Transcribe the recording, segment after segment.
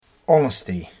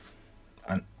Honesty,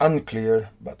 an unclear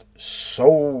but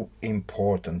so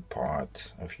important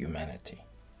part of humanity.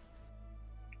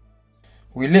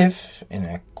 We live in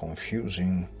a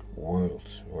confusing world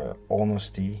where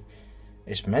honesty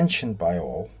is mentioned by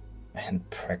all and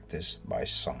practiced by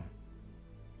some.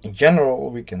 In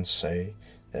general, we can say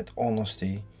that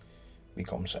honesty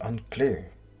becomes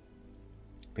unclear.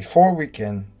 Before we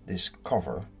can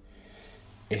discover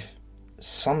if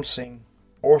something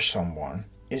or someone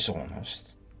is honest,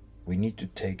 we need to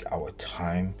take our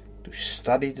time to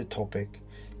study the topic,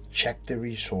 check the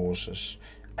resources,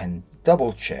 and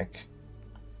double check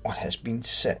what has been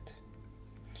said.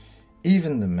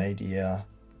 Even the media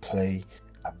play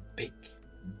a big,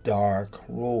 dark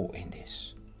role in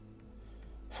this.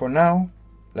 For now,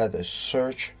 let us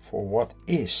search for what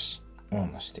is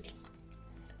honesty.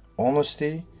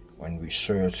 Honesty, when we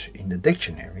search in the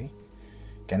dictionary,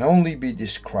 can only be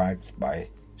described by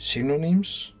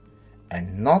synonyms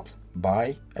and not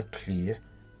by a clear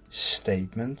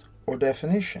statement or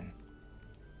definition.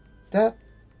 That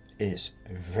is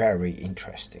very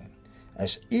interesting,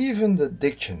 as even the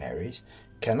dictionaries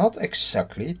cannot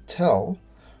exactly tell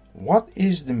what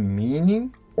is the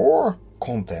meaning or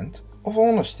content of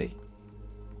honesty.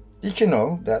 Did you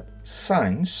know that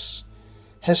science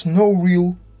has no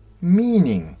real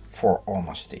meaning for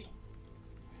honesty?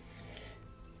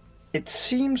 It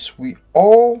seems we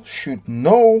all should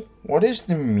know what is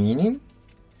the meaning,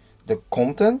 the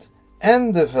content,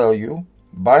 and the value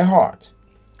by heart,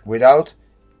 without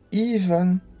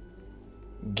even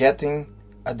getting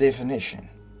a definition.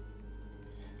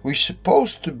 We're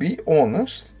supposed to be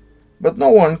honest, but no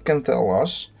one can tell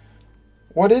us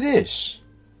what it is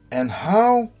and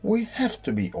how we have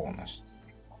to be honest.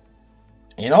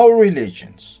 In all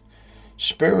religions,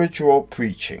 spiritual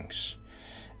preachings,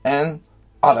 and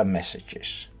other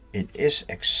messages, it is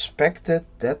expected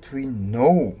that we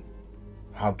know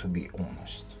how to be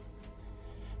honest.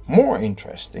 More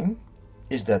interesting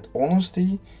is that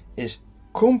honesty is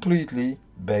completely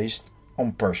based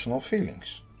on personal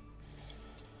feelings.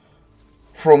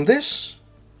 From this,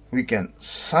 we can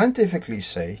scientifically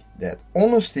say that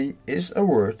honesty is a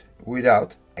word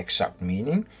without exact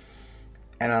meaning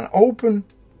and an open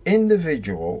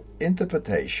individual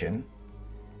interpretation,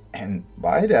 and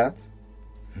by that,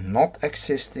 not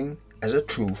existing as a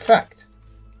true fact.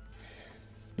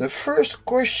 The first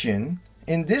question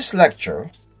in this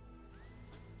lecture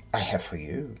I have for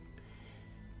you: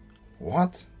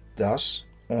 what does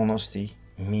honesty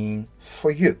mean for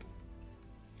you?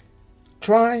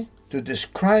 Try to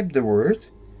describe the word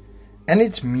and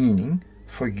its meaning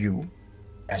for you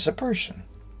as a person,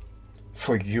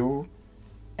 for you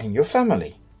and your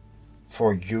family,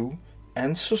 for you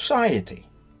and society.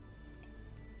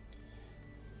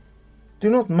 Do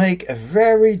not make a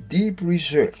very deep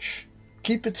research.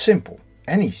 Keep it simple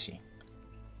and easy.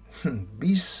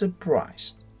 Be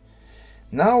surprised.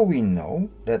 Now we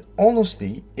know that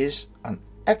honesty is an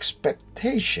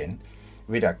expectation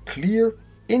with a clear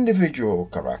individual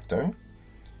character.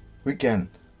 We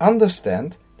can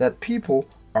understand that people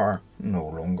are no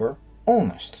longer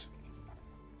honest.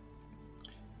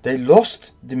 They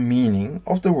lost the meaning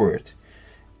of the word,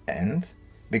 and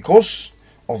because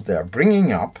of their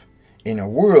bringing up in a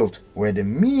world where the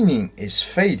meaning is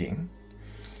fading,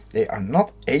 they are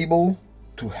not able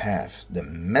to have the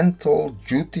mental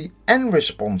duty and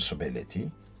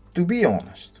responsibility to be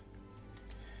honest.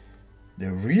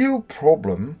 The real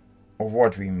problem of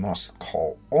what we must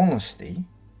call honesty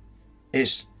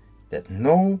is that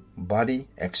nobody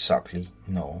exactly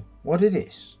know what it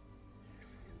is.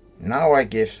 Now I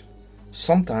give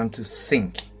some time to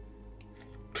think.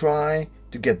 Try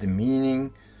to get the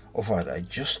meaning of what I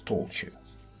just told you.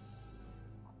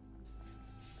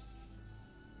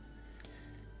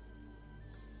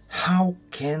 How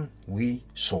can we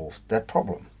solve that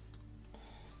problem?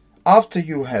 After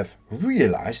you have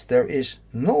realized there is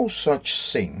no such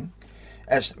thing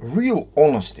as real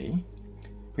honesty,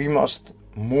 we must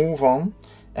move on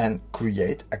and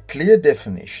create a clear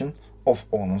definition of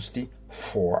honesty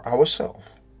for ourselves.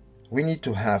 We need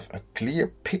to have a clear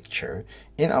picture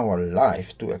in our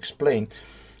life to explain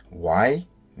why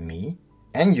me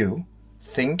and you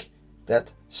think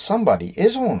that somebody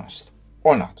is honest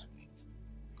or not.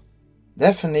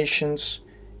 Definitions,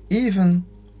 even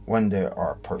when they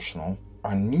are personal,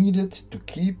 are needed to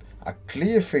keep a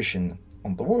clear vision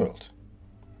on the world.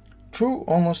 True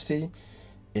honesty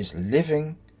is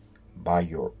living by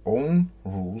your own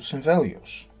rules and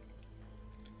values.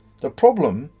 The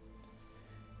problem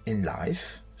in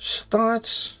life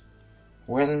starts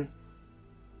when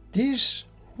these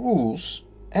rules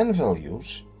and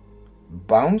values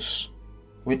bounce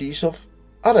with these of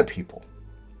other people.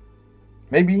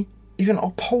 Maybe even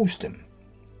oppose them.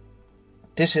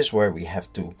 This is where we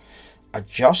have to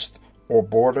adjust or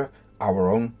border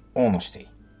our own honesty.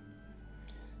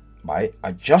 By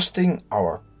adjusting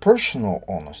our personal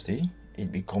honesty,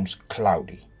 it becomes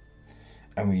cloudy,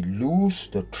 and we lose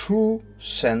the true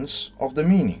sense of the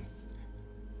meaning.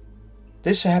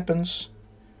 This happens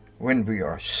when we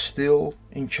are still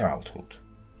in childhood.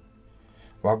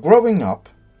 While growing up,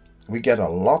 we get a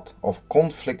lot of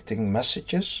conflicting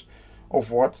messages of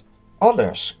what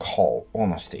others call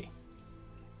honesty.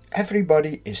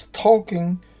 Everybody is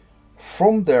talking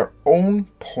from their own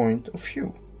point of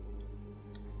view,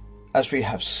 as we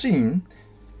have seen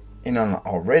in an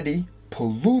already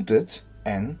polluted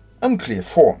and unclear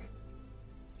form.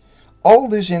 All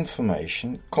this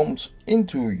information comes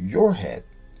into your head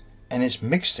and is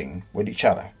mixing with each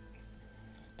other.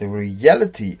 The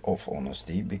reality of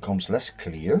honesty becomes less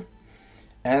clear,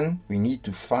 and we need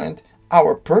to find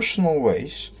our personal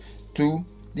ways to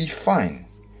define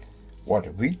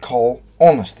what we call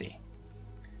honesty.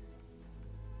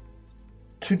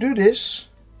 To do this,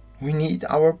 we need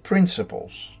our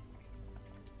principles.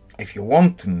 If you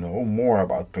want to know more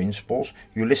about principles,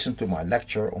 you listen to my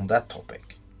lecture on that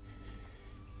topic.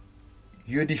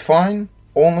 You define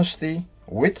honesty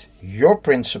with your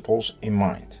principles in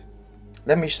mind.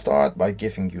 Let me start by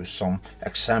giving you some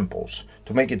examples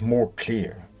to make it more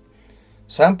clear.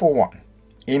 Sample 1.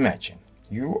 Imagine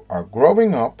you are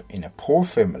growing up in a poor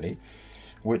family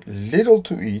with little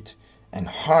to eat and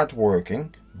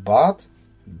hard-working but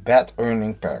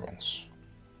bad-earning parents.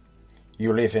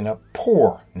 You live in a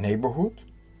poor neighborhood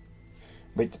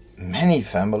with many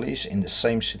families in the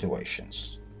same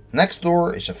situations. Next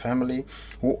door is a family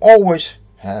who always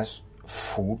has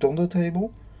food on the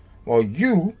table, while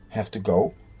you have to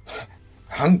go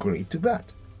hungry to bed.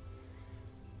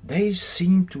 They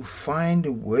seem to find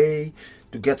a way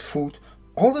to get food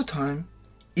all the time,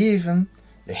 even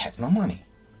they have no money.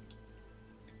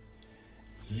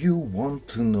 You want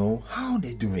to know how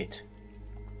they do it.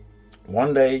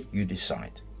 One day you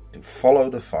decide to follow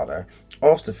the father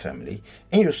of the family,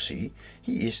 and you see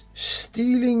he is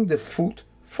stealing the food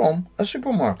from a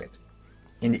supermarket.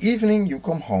 In the evening you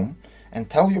come home and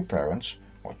tell your parents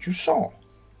what you saw.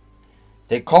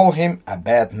 They call him a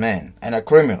bad man and a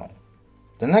criminal.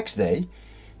 The next day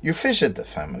you visit the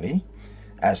family,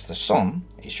 as the son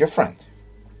is your friend.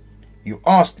 You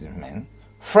ask the man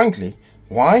frankly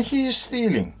why he is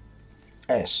stealing,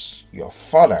 as your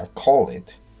father called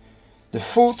it, the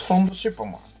food from the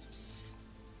supermarket.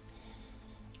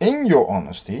 In your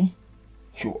honesty,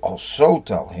 you also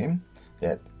tell him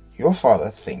that your father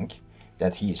thinks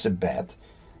that he is a bad,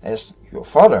 as your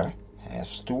father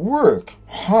has to work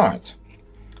hard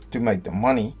to make the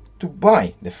money to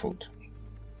buy the food.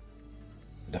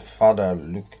 The father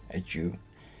looks at you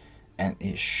and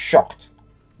is shocked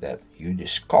that you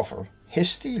discover his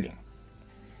stealing.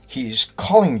 He is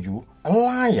calling you a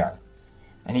liar,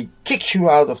 and he kicks you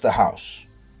out of the house.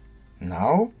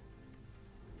 Now,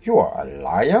 you are a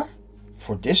liar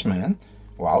for this man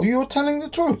while you are telling the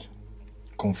truth.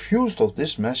 Confused of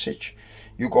this message,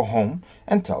 you go home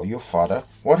and tell your father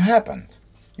what happened.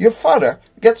 Your father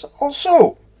gets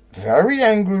also very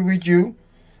angry with you,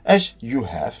 as you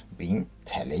have been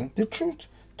telling the truth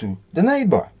to the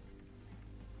neighbor,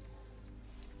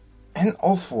 and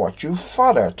of what your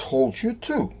father told you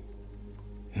too.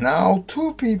 Now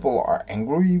 2 people are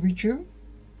angry with you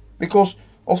because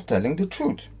of telling the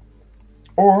truth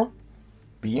or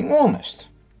being honest.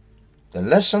 The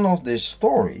lesson of this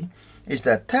story is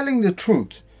that telling the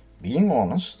truth, being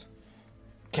honest,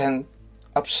 can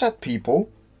upset people,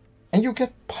 and you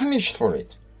get punished for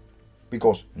it.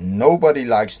 Because nobody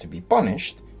likes to be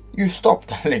punished, you stop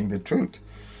telling the truth.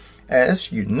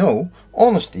 As you know,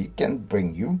 honesty can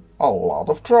bring you a lot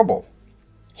of trouble.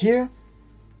 Here,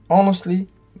 honesty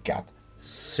got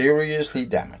seriously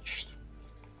damaged.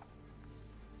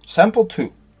 Sample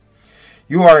 2.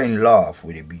 You are in love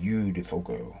with a beautiful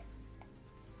girl.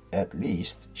 At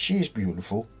least she is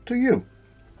beautiful to you.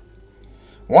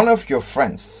 One of your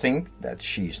friends thinks that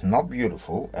she is not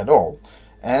beautiful at all,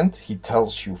 and he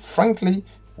tells you frankly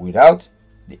without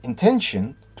the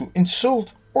intention to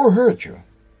insult or hurt you.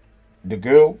 The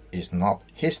girl is not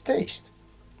his taste.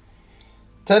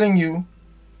 Telling you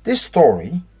this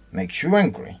story makes you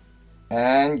angry,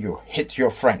 and you hit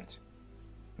your friend.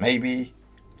 Maybe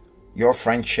your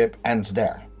friendship ends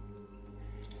there.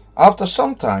 After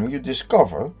some time you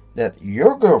discover that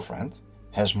your girlfriend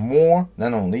has more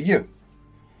than only you.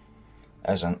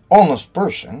 As an honest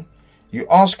person, you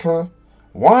ask her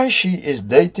why she is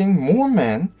dating more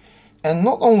men and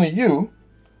not only you,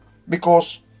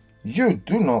 because you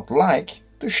do not like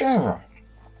to share her.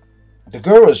 The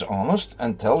girl is honest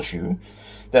and tells you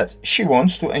that she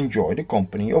wants to enjoy the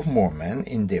company of more men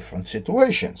in different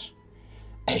situations,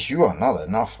 as you are not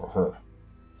enough for her.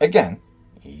 Again,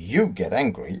 you get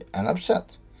angry and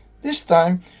upset. This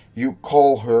time you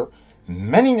call her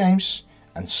many names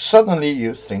and suddenly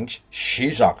you think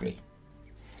she's ugly.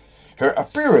 Her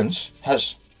appearance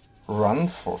has run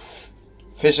from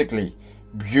physically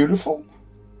beautiful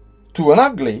to an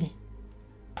ugly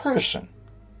person,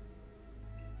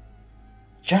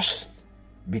 just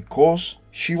because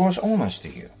she was honest to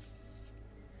you.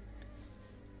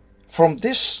 From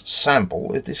this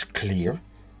sample, it is clear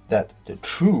that the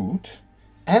truth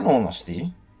and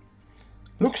honesty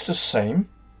looks the same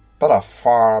but are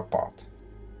far apart.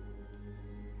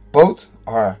 Both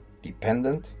are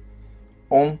dependent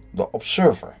on the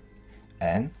observer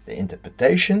and the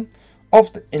interpretation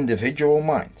of the individual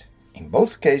mind. In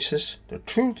both cases, the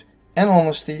truth and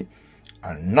honesty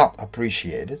are not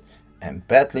appreciated and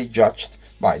badly judged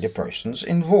by the persons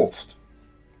involved.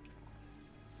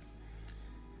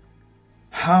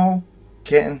 How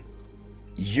can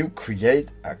you create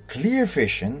a clear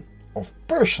vision of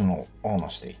personal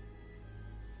honesty?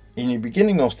 In the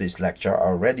beginning of this lecture, I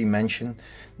already mentioned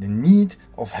the need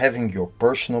of having your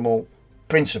personal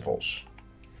principles.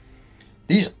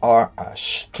 These are a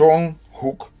strong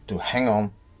hook to hang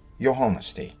on your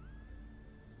honesty.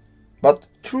 But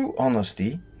true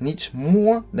honesty needs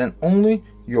more than only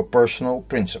your personal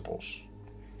principles.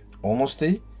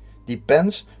 Honesty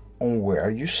depends on where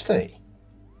you stay.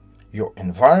 Your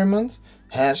environment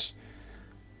has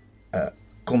a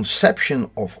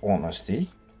conception of honesty,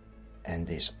 and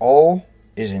this all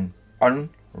is in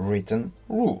unwritten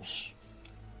rules.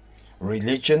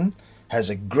 Religion has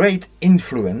a great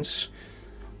influence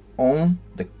on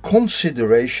the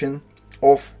consideration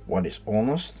of what is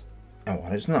honest and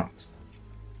what is not.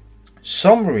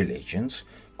 Some religions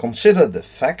consider the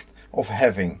fact of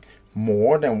having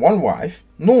more than one wife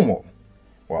normal,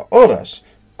 while others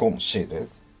consider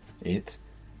it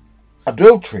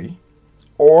adultery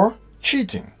or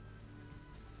cheating.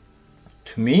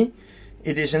 To me,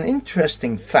 it is an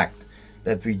interesting fact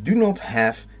that we do not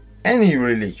have any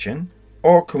religion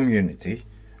or community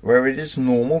where it is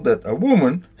normal that a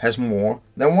woman has more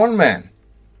than one man.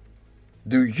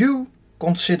 Do you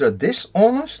consider this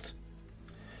honest?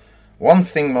 One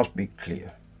thing must be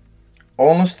clear.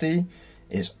 Honesty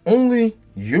is only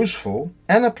useful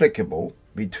and applicable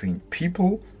between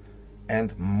people,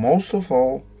 and most of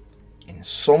all in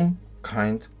some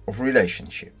kind of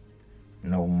relationship,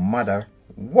 no matter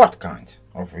what kind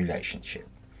of relationship.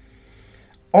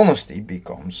 Honesty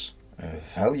becomes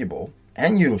valuable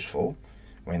and useful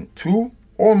when two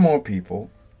or more people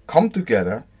come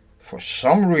together for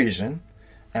some reason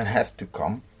and have to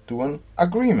come to an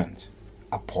agreement,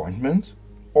 appointment,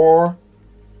 or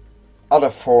other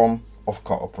form of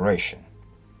cooperation.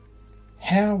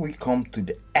 Here we come to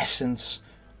the essence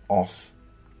of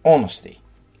honesty.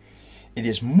 It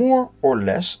is more or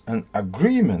less an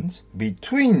agreement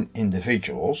between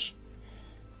individuals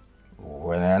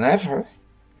whenever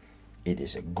it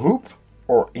is a group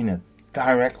or in a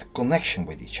direct connection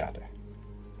with each other.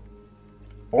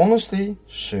 Honesty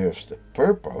serves the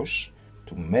purpose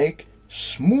to make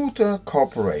smoother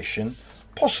cooperation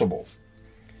possible.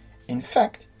 In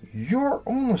fact, your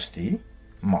honesty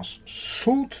must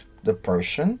suit the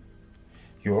person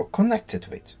you are connected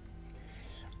with,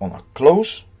 on a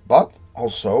close but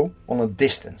also on a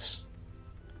distance.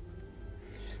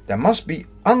 There must be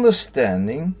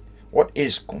understanding what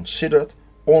is considered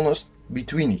honest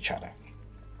between each other.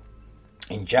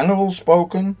 In general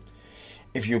spoken,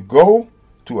 if you go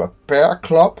to a pair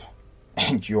club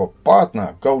and your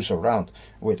partner goes around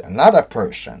with another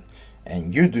person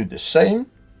and you do the same,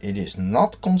 it is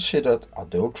not considered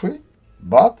adultery,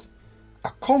 but a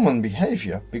common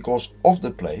behavior because of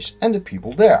the place and the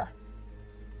people there.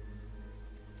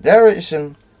 There is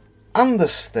an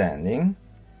understanding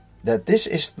that this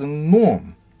is the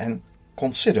norm and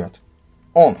considered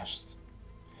honest.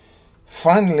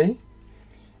 Finally,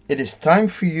 it is time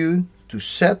for you to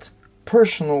set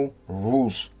personal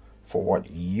rules for what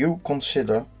you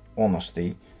consider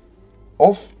honesty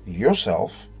of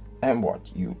yourself and what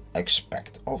you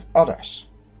expect of others.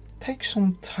 Take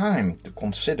some time to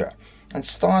consider and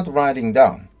start writing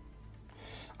down.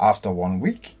 After 1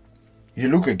 week, you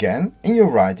look again in your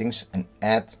writings and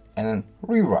add and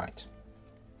rewrite.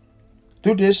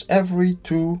 Do this every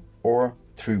 2 or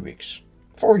 3 weeks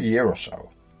for a year or so.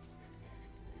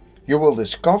 You will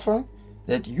discover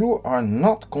that you are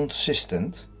not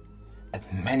consistent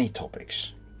at many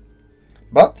topics.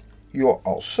 But you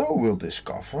also will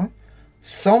discover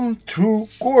some true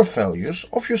core values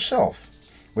of yourself,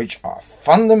 which are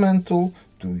fundamental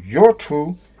to your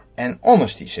true and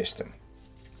honesty system.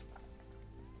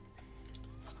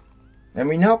 Then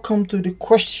we now come to the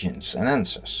questions and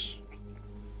answers.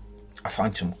 I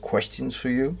find some questions for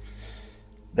you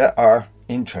that are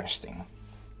interesting.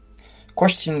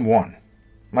 Question 1.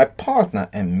 My partner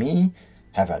and me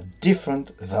have a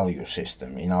different value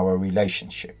system in our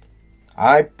relationship.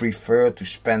 I prefer to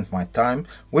spend my time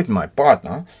with my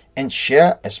partner and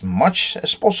share as much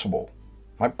as possible.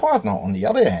 My partner, on the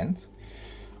other hand,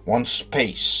 wants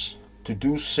space to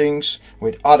do things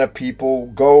with other people,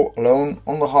 go alone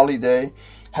on the holiday,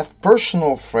 have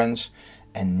personal friends,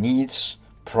 and needs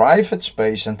private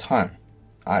space and time.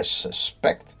 I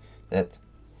suspect that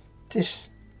this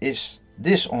is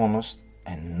dishonest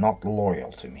and not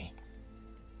loyal to me.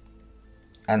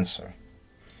 Answer.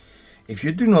 If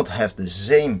you do not have the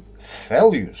same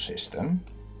value system,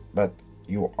 but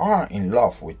you are in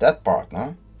love with that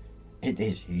partner, it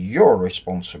is your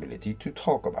responsibility to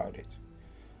talk about it.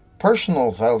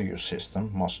 Personal value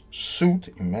system must suit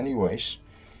in many ways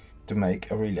to make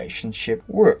a relationship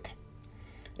work.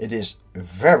 It is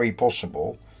very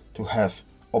possible to have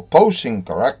opposing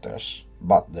characters,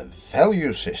 but the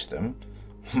value system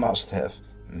must have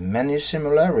many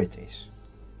similarities.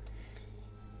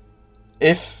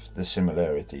 If the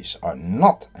similarities are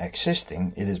not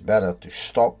existing, it is better to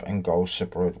stop and go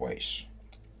separate ways.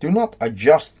 Do not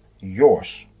adjust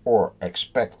yours or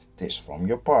expect this from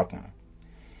your partner.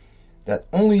 That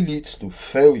only leads to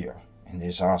failure and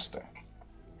disaster.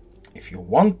 If you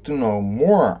want to know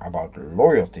more about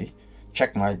loyalty,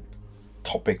 check my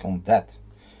topic on that.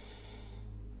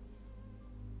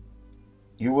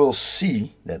 You will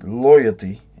see that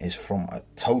loyalty is from a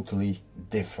totally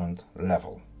different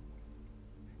level.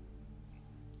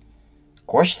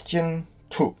 Question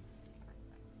 2.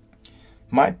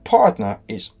 My partner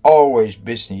is always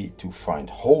busy to find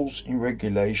holes in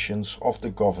regulations of the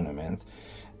government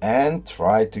and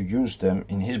try to use them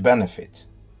in his benefit.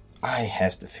 I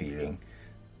have the feeling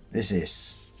this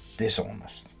is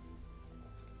dishonest.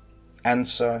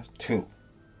 Answer 2.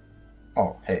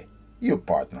 Oh, hey, your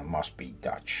partner must be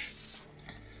Dutch.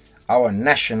 Our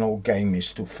national game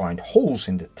is to find holes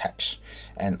in the tax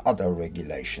and other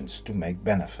regulations to make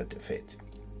benefit of it.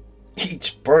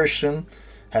 Each person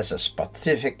has a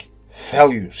specific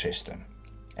value system,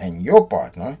 and your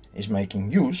partner is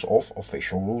making use of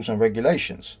official rules and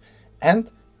regulations and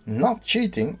not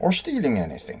cheating or stealing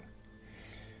anything.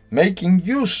 Making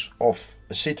use of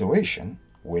a situation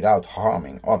without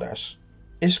harming others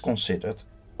is considered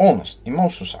honest in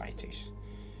most societies.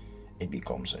 It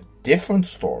becomes a different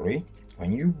story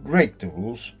when you break the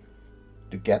rules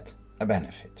to get a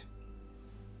benefit.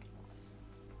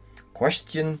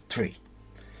 Question 3.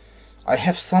 I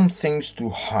have some things to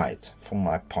hide from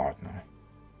my partner.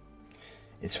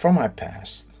 It's from my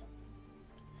past.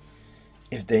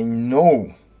 If they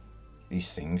know these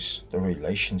things, the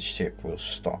relationship will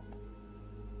stop.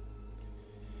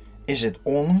 Is it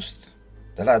honest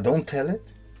that I don't tell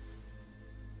it?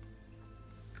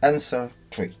 Answer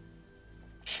 3.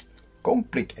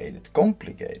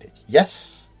 Complicated.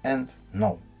 Yes and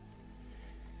no.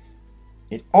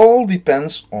 It all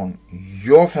depends on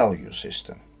your value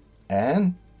system.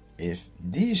 And if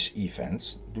these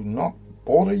events do not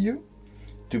bother you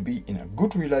to be in a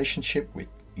good relationship with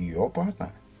your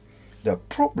partner. The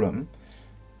problem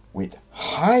with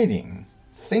hiding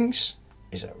things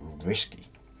is risky.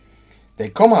 They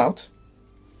come out,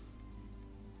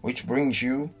 which brings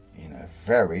you in a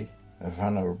very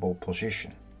vulnerable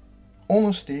position.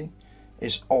 Honesty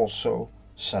is also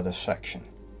satisfaction.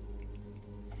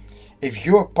 If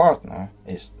your partner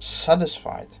is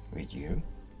satisfied with you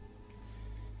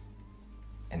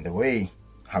and the way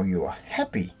how you are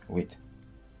happy with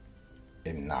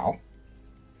him now,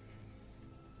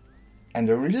 and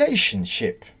the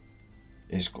relationship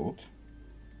is good,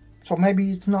 so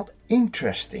maybe it's not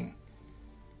interesting,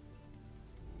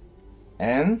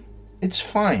 and it's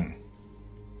fine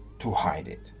to hide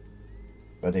it.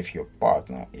 But if your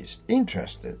partner is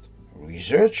interested,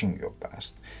 researching your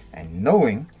past and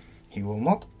knowing he will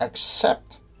not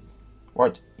accept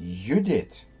what you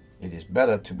did, it is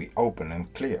better to be open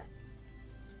and clear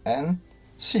and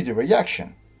see the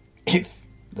reaction. If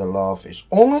the love is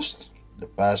honest, the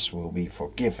past will be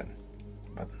forgiven,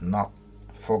 but not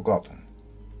forgotten.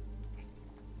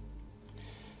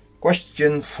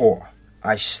 Question 4.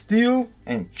 I steal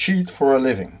and cheat for a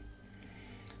living.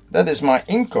 That is my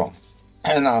income,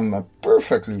 and I'm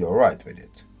perfectly alright with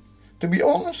it. To be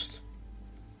honest,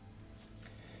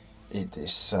 it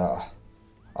is a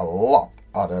lot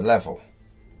other level.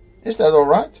 Is that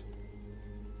alright?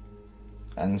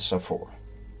 and so forth.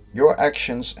 Your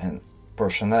actions and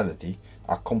personality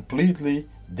are completely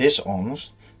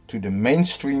dishonest to the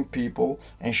mainstream people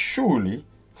and surely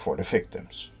for the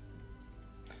victims.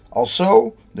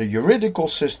 Also, the juridical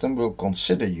system will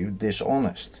consider you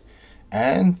dishonest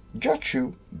and judge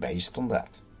you based on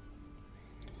that.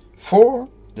 For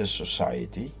the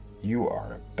society, you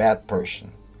are a bad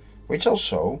person, which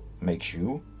also makes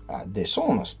you a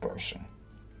dishonest person.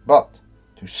 But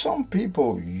to some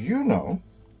people you know,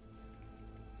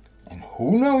 and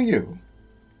who know you,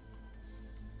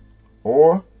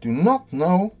 or do not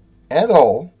know at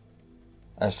all,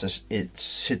 as its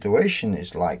situation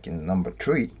is like in number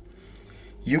 3,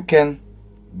 you can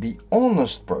be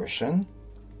honest person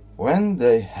when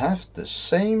they have the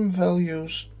same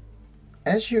values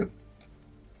as you.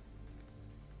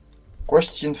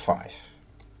 Question 5.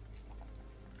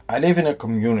 I live in a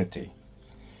community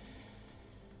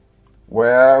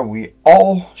where we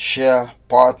all share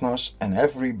partners and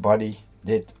everybody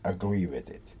did agree with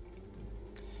it.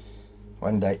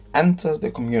 When they enter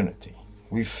the community,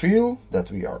 we feel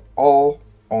that we are all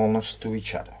honest to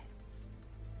each other.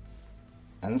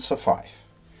 Answer 5.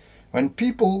 When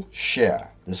people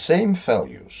share the same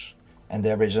values and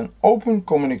there is an open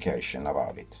communication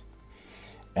about it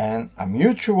and a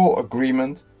mutual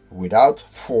agreement without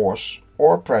force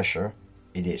or pressure,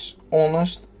 it is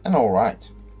honest and alright.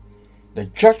 The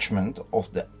judgment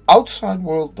of the outside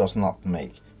world does not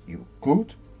make you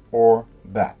good or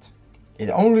bad. It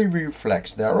only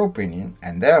reflects their opinion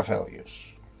and their values.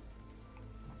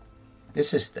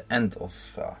 This is the end of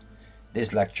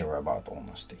this lecture about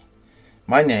honesty.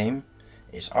 My name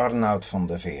is Arnoud van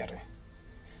der Veere.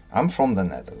 I'm from the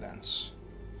Netherlands.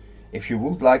 If you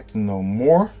would like to know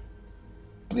more,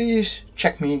 please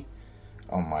check me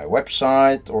on my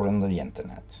website or on the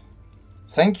internet.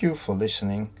 Thank you for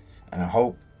listening, and I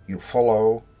hope you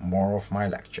follow more of my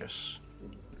lectures.